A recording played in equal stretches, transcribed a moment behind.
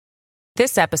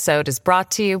This episode is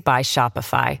brought to you by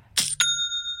Shopify.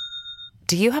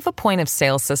 Do you have a point of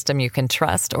sale system you can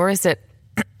trust, or is it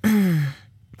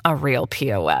a real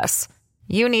POS?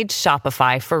 You need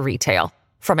Shopify for retail.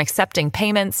 From accepting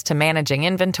payments to managing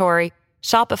inventory,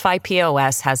 Shopify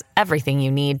POS has everything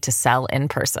you need to sell in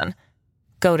person.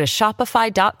 Go to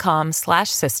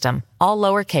shopify.com/system, all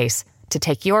lowercase, to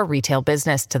take your retail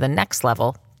business to the next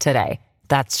level today.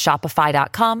 That's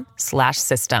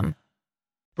shopify.com/system.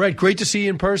 Brett, great to see you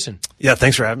in person. Yeah,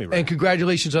 thanks for having me, Brett. And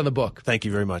congratulations on the book. Thank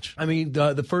you very much. I mean,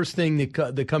 the first thing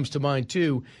that comes to mind,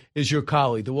 too, is your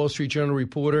colleague, the Wall Street Journal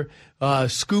reporter,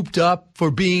 scooped up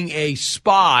for being a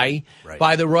spy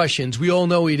by the Russians. We all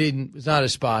know was not a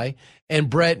spy. And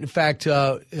Brett, in fact,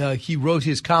 he wrote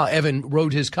his column. Evan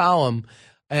wrote his column.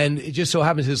 And it just so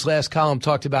happens his last column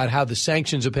talked about how the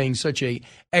sanctions are paying such a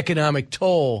economic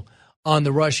toll on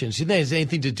the Russians. Do you think it has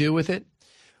anything to do with it?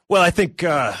 Well, I think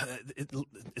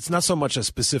it's not so much a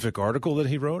specific article that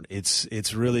he wrote.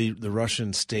 It's really the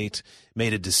Russian state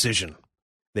made a decision.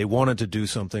 They wanted to do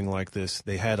something like this.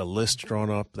 They had a list drawn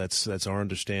up. That's our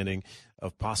understanding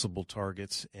of possible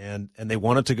targets, and they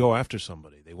wanted to go after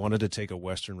somebody. They wanted to take a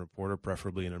Western reporter,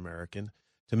 preferably an American,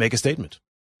 to make a statement.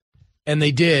 And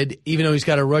they did, even though he's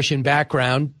got a Russian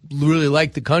background, really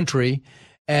liked the country,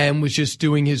 and was just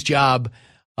doing his job.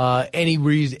 Any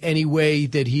way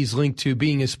that he's linked to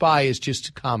being a spy is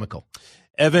just comical.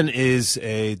 Evan is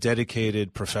a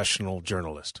dedicated professional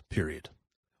journalist, period.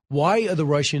 Why are the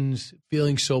Russians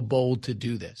feeling so bold to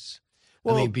do this?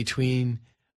 Well, I mean, between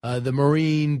the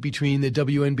Marine, between the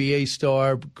WNBA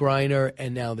star, Griner,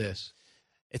 and now this.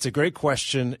 It's a great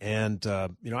question, and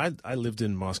I lived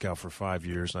in Moscow for 5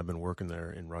 years, and I've been working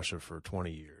there in Russia for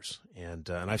 20 years, and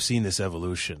I've seen this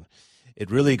evolution. It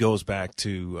really goes back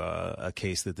to a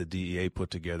case that the DEA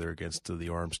put together against the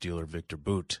arms dealer Victor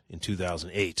Bout in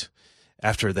 2008.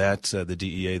 After that, the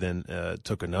DEA then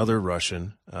took another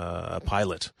Russian, a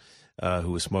pilot,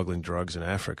 who was smuggling drugs in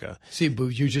Africa. See, but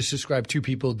you just described two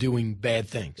people doing bad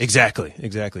things. Exactly.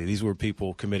 These were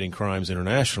people committing crimes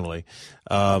internationally.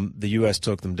 The U.S.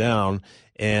 took them down,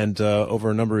 and over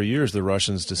a number of years, the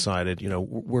Russians decided,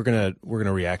 we're gonna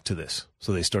react to this.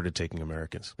 So they started taking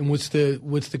Americans. And what's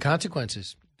the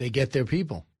consequences? They get their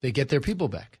people. They get their people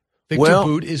back. Victor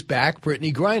Bout is back.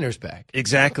 Brittany Griner's back.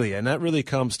 Exactly, and that really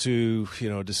comes to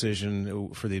a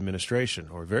decision for the administration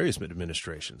or various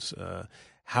administrations.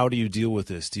 How do you deal with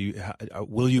this?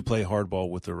 Will you play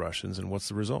hardball with the Russians, and what's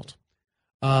the result?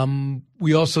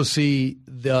 We also see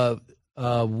Sergei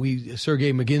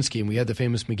Magnitsky, and we had the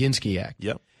famous Magnitsky Act.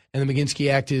 Yep. And the Magnitsky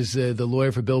Act is the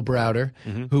lawyer for Bill Browder,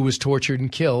 who was tortured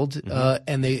and killed,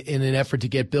 and they, in an effort to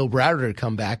get Bill Browder to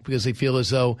come back, because they feel as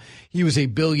though he was a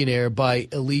billionaire by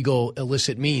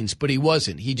illicit means, but he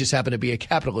wasn't. He just happened to be a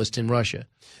capitalist in Russia.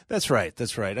 That's right.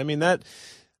 I mean, that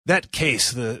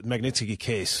case, the Magnitsky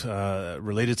case,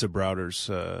 related to Browder's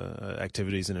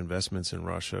activities and investments in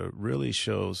Russia, really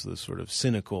shows the sort of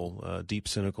deep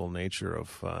cynical nature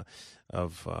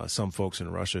of some folks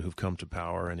in Russia who've come to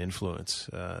power and influence.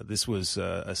 This was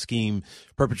a scheme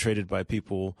perpetrated by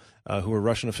people who were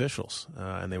Russian officials,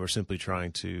 and they were simply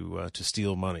trying to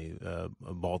steal money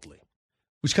baldly.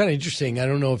 Which is kind of interesting. I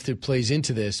don't know if it plays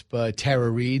into this, but Tara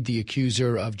Reid, the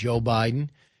accuser of Joe Biden,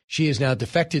 she has now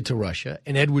defected to Russia.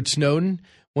 And Edward Snowden,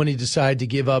 when he decided to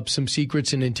give up some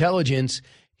secrets and intelligence,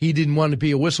 he didn't want to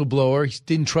be a whistleblower. He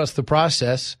didn't trust the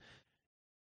process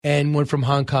and went from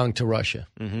Hong Kong to Russia.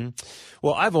 Mm-hmm.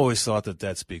 Well, I've always thought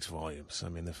that speaks volumes. I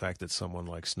mean, the fact that someone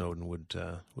like Snowden would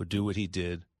do what he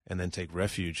did and then take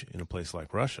refuge in a place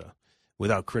like Russia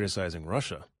without criticizing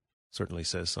Russia certainly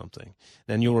says something.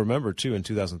 And you'll remember, too, in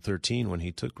 2013 when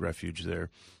he took refuge there,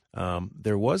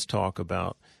 there was talk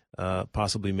about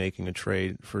possibly making a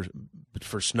trade for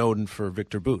Snowden for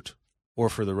Victor Bout or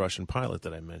for the Russian pilot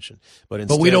that I mentioned. But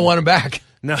we don't want him back.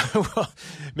 No, well,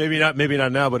 maybe not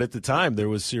now, but at the time there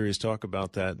was serious talk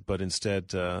about that. But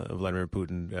instead, Vladimir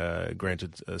Putin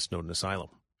granted Snowden asylum.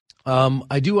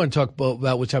 I do want to talk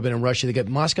about what's happening in Russia.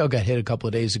 Moscow got hit a couple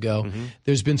of days ago. Mm-hmm.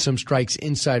 There's been some strikes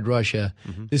inside Russia.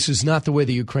 Mm-hmm. This is not the way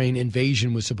the Ukraine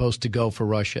invasion was supposed to go for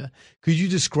Russia. Could you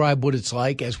describe what it's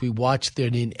like as we watch the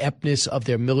ineptness of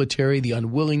their military, the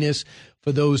unwillingness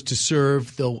for those to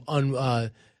serve, the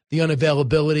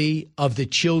unavailability of the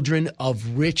children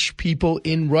of rich people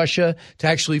in Russia to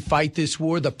actually fight this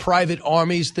war, the private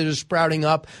armies that are sprouting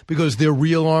up because their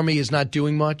real army is not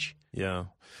doing much? Yeah.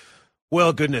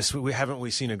 Well, goodness,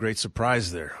 we seen a great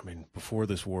surprise there. I mean, before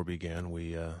this war began,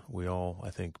 we all, I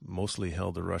think, mostly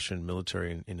held the Russian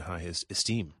military in high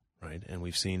esteem, right? And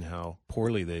we've seen how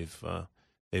poorly they've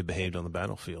they behaved on the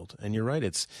battlefield. And you're right;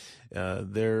 it's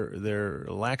their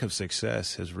lack of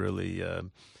success has really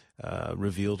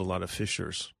revealed a lot of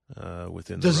fissures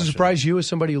within. Does it surprise you as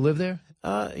somebody who lived there?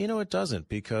 It doesn't,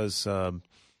 because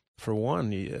for one,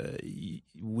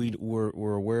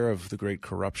 we're aware of the great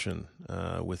corruption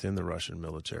within the Russian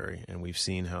military, and we've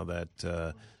seen how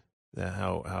that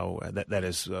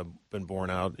has been borne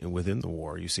out within the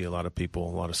war. You see a lot of people,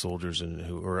 a lot of soldiers,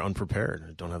 who are unprepared,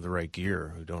 who don't have the right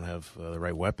gear, who don't have the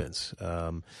right weapons,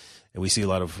 and we see a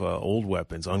lot of old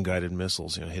weapons, unguided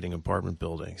missiles, hitting apartment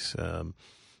buildings.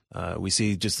 We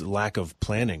see just the lack of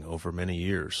planning over many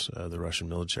years, the Russian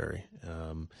military,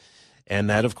 and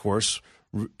that, of course,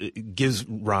 gives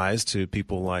rise to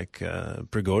people like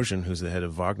Prigozhin, who's the head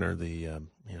of Wagner, the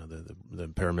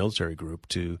paramilitary group,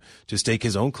 to stake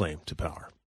his own claim to power.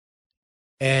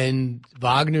 And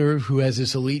Wagner, who has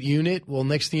this elite unit, well,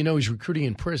 next thing you know, he's recruiting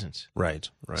in prisons. Right.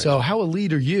 So how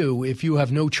elite are you if you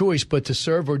have no choice but to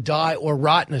serve or die or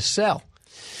rot in a cell?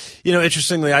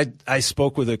 Interestingly, I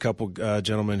spoke with a couple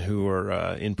gentlemen who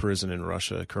are in prison in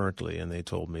Russia currently, and they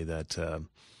told me that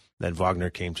Wagner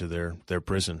came to their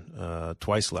prison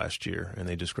twice last year, and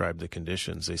they described the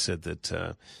conditions. They said that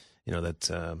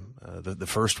the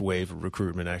first wave of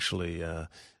recruitment actually a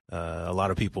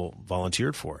lot of people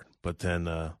volunteered for it, but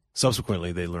then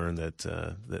subsequently they learned that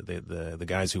the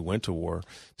guys who went to war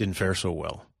didn't fare so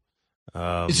well.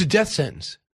 It's a death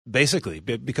sentence. Basically,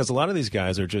 because a lot of these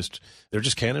guys they're just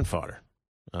cannon fodder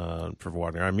for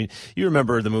Wagner. I mean, you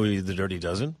remember the movie The Dirty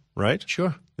Dozen, right?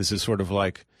 Sure. This is sort of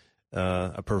like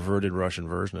a perverted Russian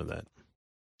version of that.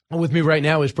 With me right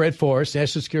now is Brett Forrest,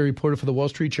 national security reporter for the Wall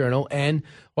Street Journal and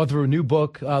author of a new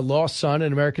book, Lost Son,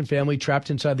 An American Family Trapped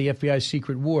Inside the FBI's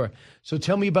Secret War. So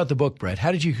tell me about the book, Brett.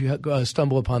 How did you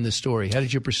stumble upon this story? How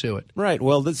did you pursue it? Right.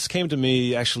 Well, this came to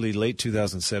me actually late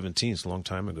 2017. It's a long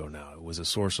time ago now. It was a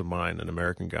source of mine, an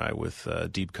American guy with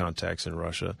deep contacts in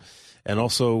Russia. And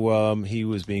also he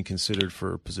was being considered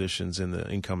for positions in the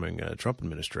incoming Trump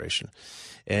administration.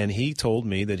 And he told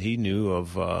me that he knew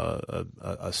of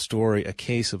a story, a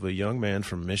case of a young man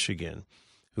from Michigan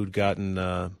who'd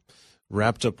gotten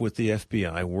wrapped up with the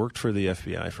FBI, worked for the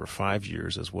FBI for 5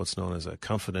 years as what's known as a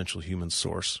confidential human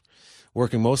source,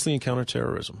 working mostly in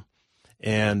counterterrorism.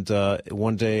 And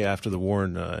one day after the war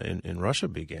in Russia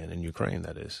began, in Ukraine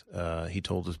that is, he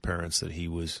told his parents that he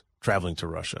was traveling to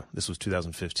Russia. This was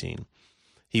 2015.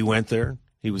 He went there.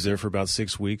 He was there for about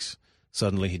 6 weeks.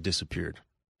 Suddenly he disappeared.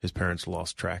 His parents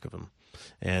lost track of him.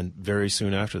 And very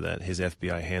soon after that, his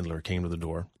FBI handler came to the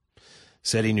door,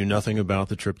 said he knew nothing about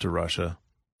the trip to Russia,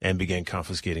 and began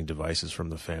confiscating devices from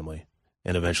the family,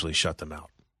 and eventually shut them out.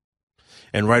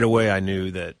 And right away I knew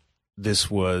that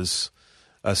this was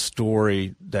a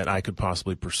story that I could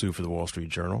possibly pursue for the Wall Street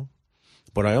Journal.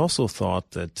 But I also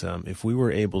thought that if we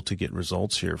were able to get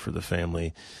results here for the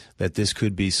family, that this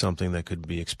could be something that could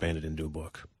be expanded into a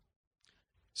book.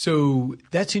 So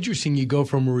that's interesting. You go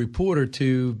from a reporter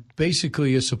to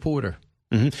basically a supporter.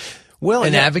 Mm-hmm. Well,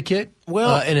 an advocate,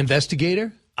 an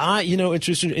investigator.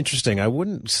 Interesting. I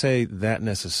wouldn't say that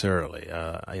necessarily.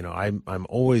 I'm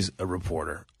always a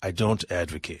reporter. I don't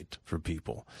advocate for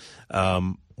people.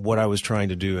 What I was trying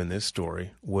to do in this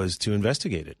story was to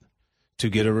investigate it, to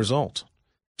get a result,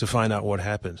 to find out what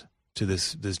happened to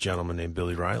this gentleman named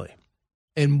Billy Riley.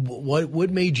 And what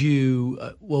made you,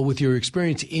 with your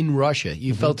experience in Russia,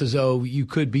 you felt as though you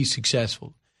could be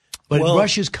successful. But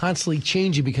Russia's constantly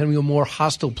changing, becoming a more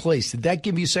hostile place. Did that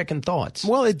give you second thoughts?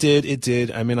 Well, it did. It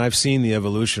did. I mean, I've seen the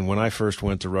evolution. When I first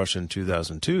went to Russia in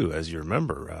 2002, as you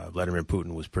remember, Vladimir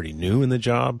Putin was pretty new in the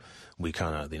job.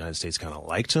 The United States kind of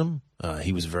liked him.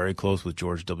 He was very close with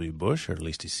George W. Bush, or at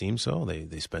least he seemed so.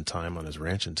 They spent time on his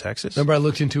ranch in Texas. Remember, I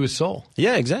looked into his soul.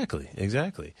 Yeah, exactly.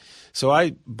 So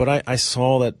I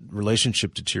saw that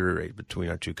relationship deteriorate between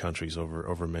our two countries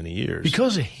over many years.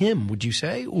 Because of him, would you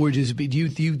say, or do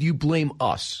you blame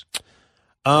us?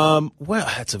 Well,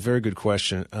 that's a very good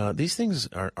question. These things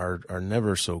are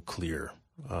never so clear.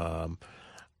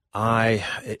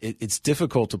 It's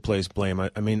difficult to place blame.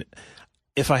 I mean,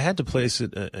 if I had to place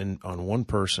it on one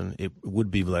person, it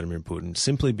would be Vladimir Putin,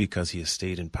 simply because he has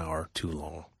stayed in power too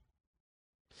long.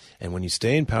 And when you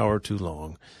stay in power too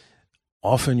long,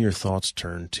 often your thoughts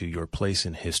turn to your place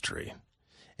in history.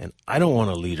 And I don't want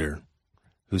a leader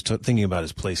who's thinking about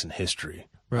his place in history.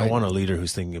 Right. I want a leader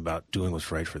who's thinking about doing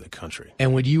what's right for the country.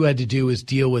 And what you had to do is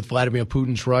deal with Vladimir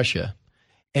Putin's Russia.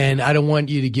 And I don't want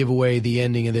you to give away the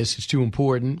ending of this. It's too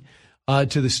important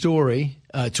to the story.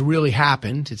 It's really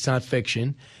happened. It's not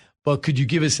fiction. but could you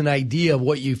give us an idea of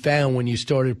what you found when you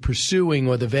started pursuing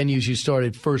or the venues you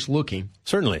started first looking?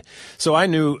 Certainly. So I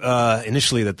knew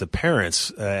initially that the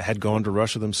parents had gone to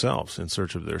Russia themselves in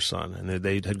search of their son, and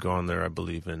they had gone there, I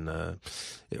believe, in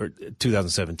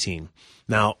 2017.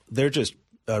 Now, they're just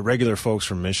regular folks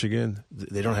from Michigan.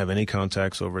 They don't have any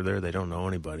contacts over there. They don't know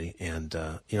anybody. And,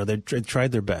 they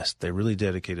tried their best. They really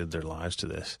dedicated their lives to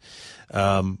this.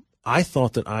 I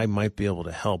thought that I might be able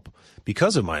to help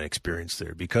because of my experience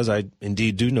there, because I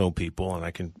indeed do know people and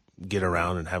I can get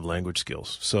around and have language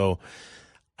skills. So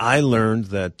I learned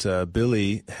that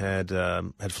Billy had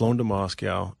flown to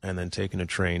Moscow and then taken a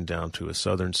train down to a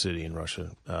southern city in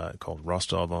Russia called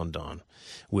Rostov-on-Don,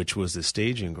 which was the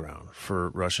staging ground for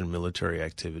Russian military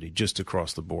activity just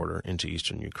across the border into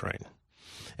eastern Ukraine.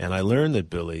 And I learned that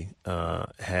Billy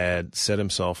had set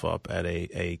himself up at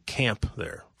a camp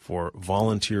there for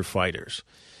volunteer fighters.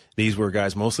 These were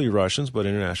guys, mostly Russians, but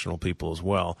international people as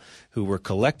well, who were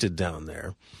collected down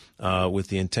there with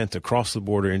the intent to cross the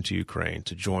border into Ukraine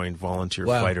to join volunteer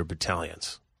fighter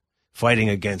battalions fighting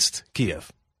against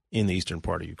Kiev in the eastern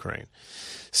part of Ukraine.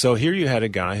 So here you had a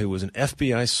guy who was an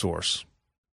FBI source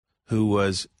who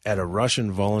was at a Russian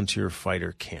volunteer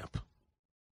fighter camp.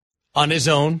 On his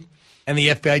own, and the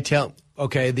FBI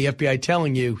the FBI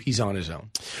telling you he's on his own.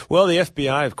 Well, the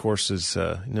FBI, of course, is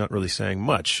not really saying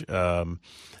much.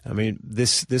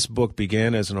 This book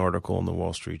began as an article in the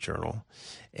Wall Street Journal,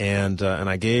 and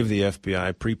I gave the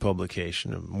FBI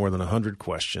pre-publication more than 100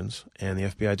 questions, and the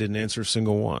FBI didn't answer a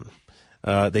single one.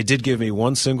 They did give me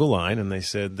one single line, and they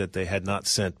said that they had not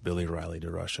sent Billy Riley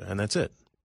to Russia, and that's it.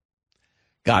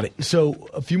 Got it. So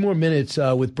a few more minutes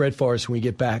with Brett Forrest when we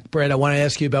get back. Brett, I want to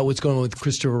ask you about what's going on with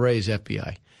Christopher Wray's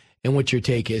FBI and what your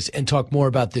take is, and talk more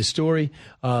about this story.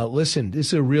 Listen, this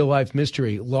is a real-life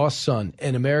mystery. Lost son,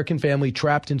 an American family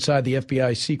trapped inside the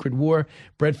FBI's secret war.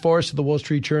 Brett Forrest of the Wall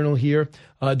Street Journal here.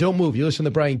 Don't move. You listen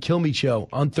to the Brian Kilmeade Show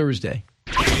on Thursday.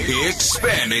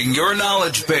 Expanding your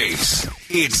knowledge base.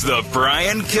 It's the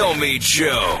Brian Kilmeade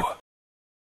Show.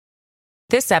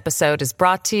 This episode is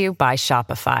brought to you by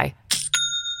Shopify.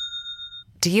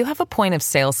 Do you have a point of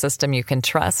sale system you can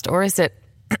trust, or is it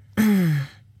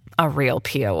a real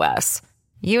POS?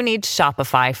 You need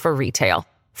Shopify for retail.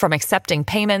 From accepting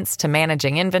payments to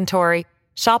managing inventory,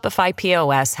 Shopify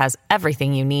POS has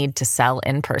everything you need to sell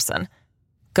in person.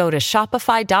 Go to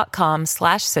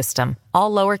shopify.com/system,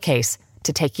 all lowercase,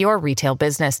 to take your retail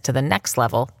business to the next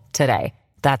level today.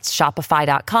 That's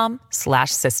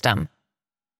shopify.com/system.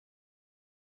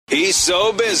 He's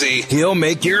so busy, he'll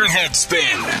make your head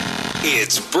spin.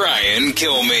 It's Brian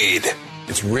Kilmeade.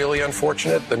 It's really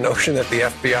unfortunate. The notion that the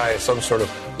FBI is some sort of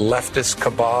leftist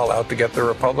cabal out to get the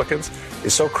Republicans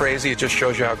is so crazy. It just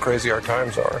shows you how crazy our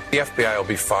times are. The FBI will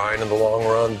be fine in the long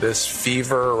run. This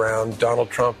fever around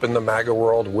Donald Trump in the MAGA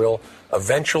world will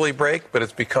eventually break, but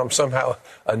it's become somehow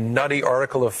a nutty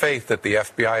article of faith that the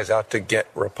FBI is out to get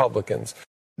Republicans.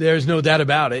 There's no doubt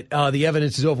about it. The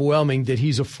evidence is overwhelming that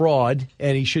he's a fraud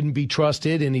and he shouldn't be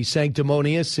trusted, and he's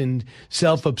sanctimonious and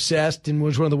self-obsessed and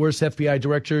was one of the worst FBI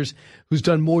directors who's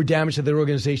done more damage to their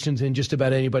organizations than just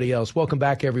about anybody else. Welcome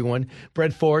back, everyone.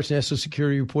 Brett Forrest, national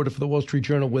security reporter for the Wall Street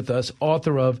Journal with us,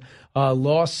 author of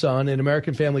Lost Son, an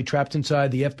American family trapped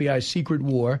inside the FBI's secret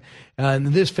war. And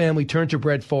this family turned to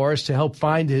Brett Forrest to help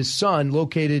find his son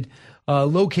located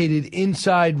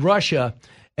inside Russia.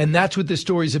 And that's what this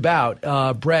story's about.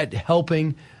 Brett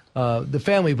helping the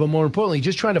family, but more importantly,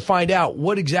 just trying to find out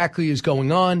what exactly is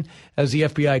going on as the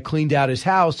FBI cleaned out his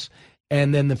house.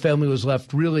 And then the family was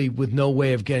left really with no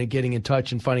way of getting in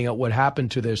touch and finding out what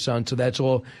happened to their son. So that's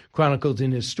all chronicled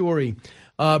in his story.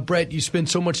 Brett, you spend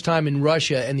so much time in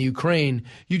Russia and the Ukraine.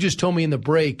 You just told me in the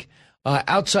break,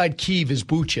 outside Kyiv is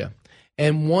Bucha.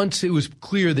 And once it was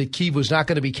clear that Kyiv was not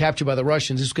going to be captured by the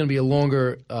Russians, this was going to be a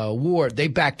longer war, they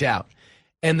backed out.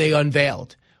 And they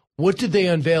unveiled. What did they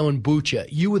unveil in Bucha?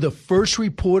 You were the first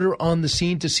reporter on the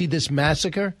scene to see this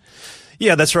massacre?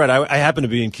 Yeah, that's right. I happened to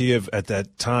be in Kiev at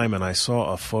that time, and I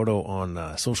saw a photo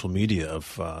on social media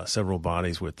of several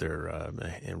bodies with their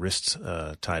wrists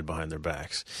tied behind their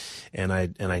backs, and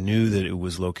I knew that it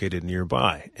was located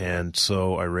nearby, and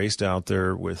so I raced out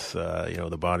there with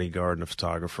the bodyguard and a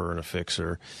photographer and a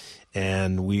fixer.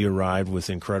 And we arrived with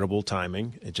incredible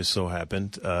timing. It just so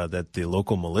happened that the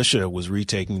local militia was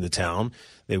retaking the town.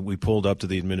 We pulled up to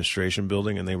the administration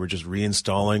building, and they were just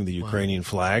reinstalling the Ukrainian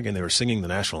flag, and they were singing the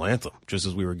national anthem just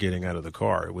as we were getting out of the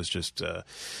car. It was just a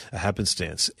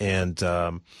happenstance. And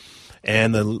the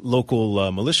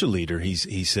local militia leader,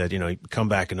 he said, come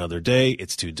back another day.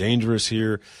 It's too dangerous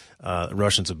here. The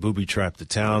Russians have booby-trapped the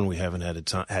town. We haven't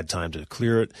had time to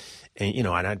clear it.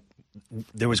 And,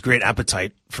 there was great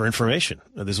appetite for information.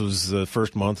 This was the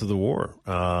first month of the war.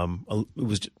 It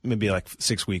was maybe like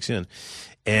 6 weeks in.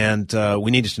 And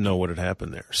we needed to know what had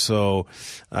happened there. So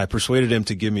I persuaded him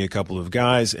to give me a couple of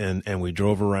guys, and we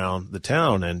drove around the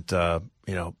town, and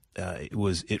it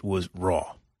was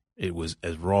raw. It was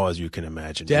as raw as you can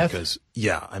imagine. Death? Because,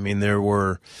 I mean, there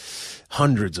were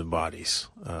hundreds of bodies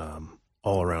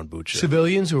all around Bucha.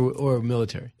 Civilians or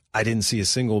military? I didn't see a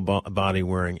single body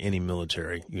wearing any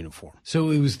military uniform. So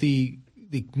it was the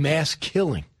mass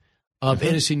killing of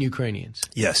innocent Ukrainians.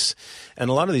 Yes.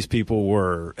 And a lot of these people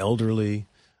were elderly,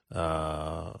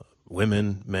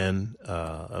 women, men,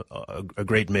 a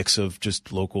great mix of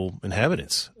just local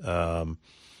inhabitants.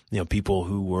 People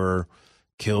who were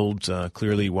killed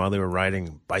clearly while they were riding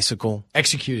a bicycle.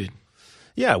 Executed.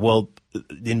 Yeah, well,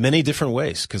 in many different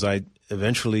ways, because I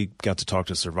eventually got to talk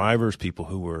to survivors, people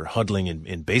who were huddling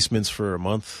in basements for a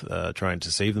month trying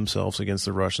to save themselves against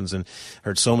the Russians, and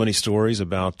heard so many stories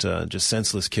about just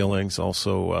senseless killings,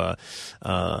 also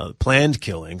planned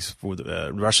killings. For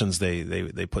the Russians,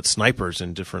 they put snipers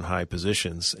in different high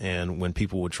positions, and when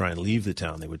people would try and leave the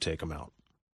town, they would take them out.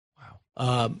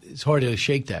 Wow. It's hard to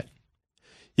shake that.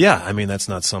 Yeah, I mean, that's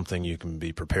not something you can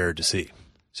be prepared to see.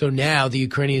 So now the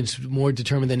Ukrainians are more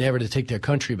determined than ever to take their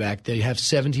country back. They have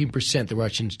 17%, the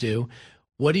Russians do.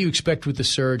 What do you expect with the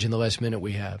surge in the last minute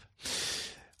we have?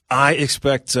 I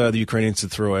expect the Ukrainians to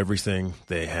throw everything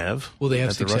they have. Will they have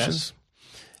at success? The Russians.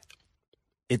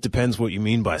 It depends what you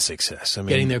mean by success. I mean,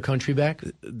 getting their country back?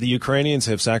 The Ukrainians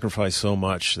have sacrificed so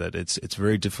much that it's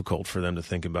very difficult for them to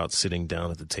think about sitting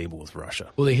down at the table with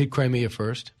Russia. Will they hit Crimea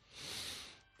first?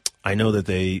 I know that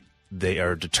they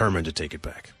are determined to take it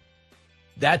back.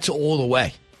 That's all the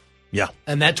way. Yeah.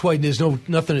 And that's why there's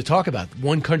nothing to talk about.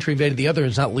 One country invaded the other and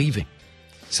is not leaving.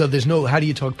 So there's how do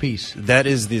you talk peace? That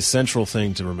is the central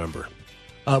thing to remember.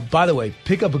 By the way,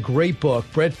 pick up a great book.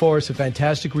 Brett Forrest, a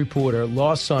fantastic reporter,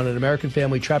 lost son, an American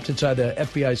family trapped inside the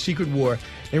FBI's secret war,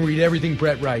 and read everything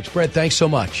Brett writes. Brett, thanks so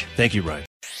much. Thank you, Ryan.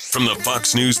 From the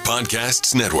Fox News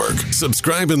Podcasts Network,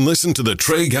 subscribe and listen to the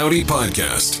Trey Gowdy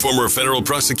Podcast. Former federal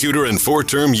prosecutor and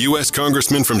 4-term U.S.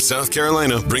 Congressman from South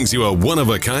Carolina brings you a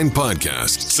one-of-a-kind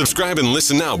podcast. Subscribe and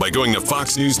listen now by going to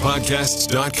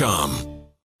foxnewspodcasts.com.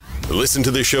 Listen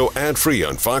to the show ad-free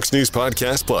on Fox News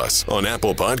Podcast Plus, on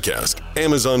Apple Podcast,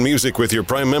 Amazon Music with your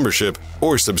Prime membership,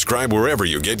 or subscribe wherever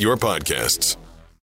you get your podcasts.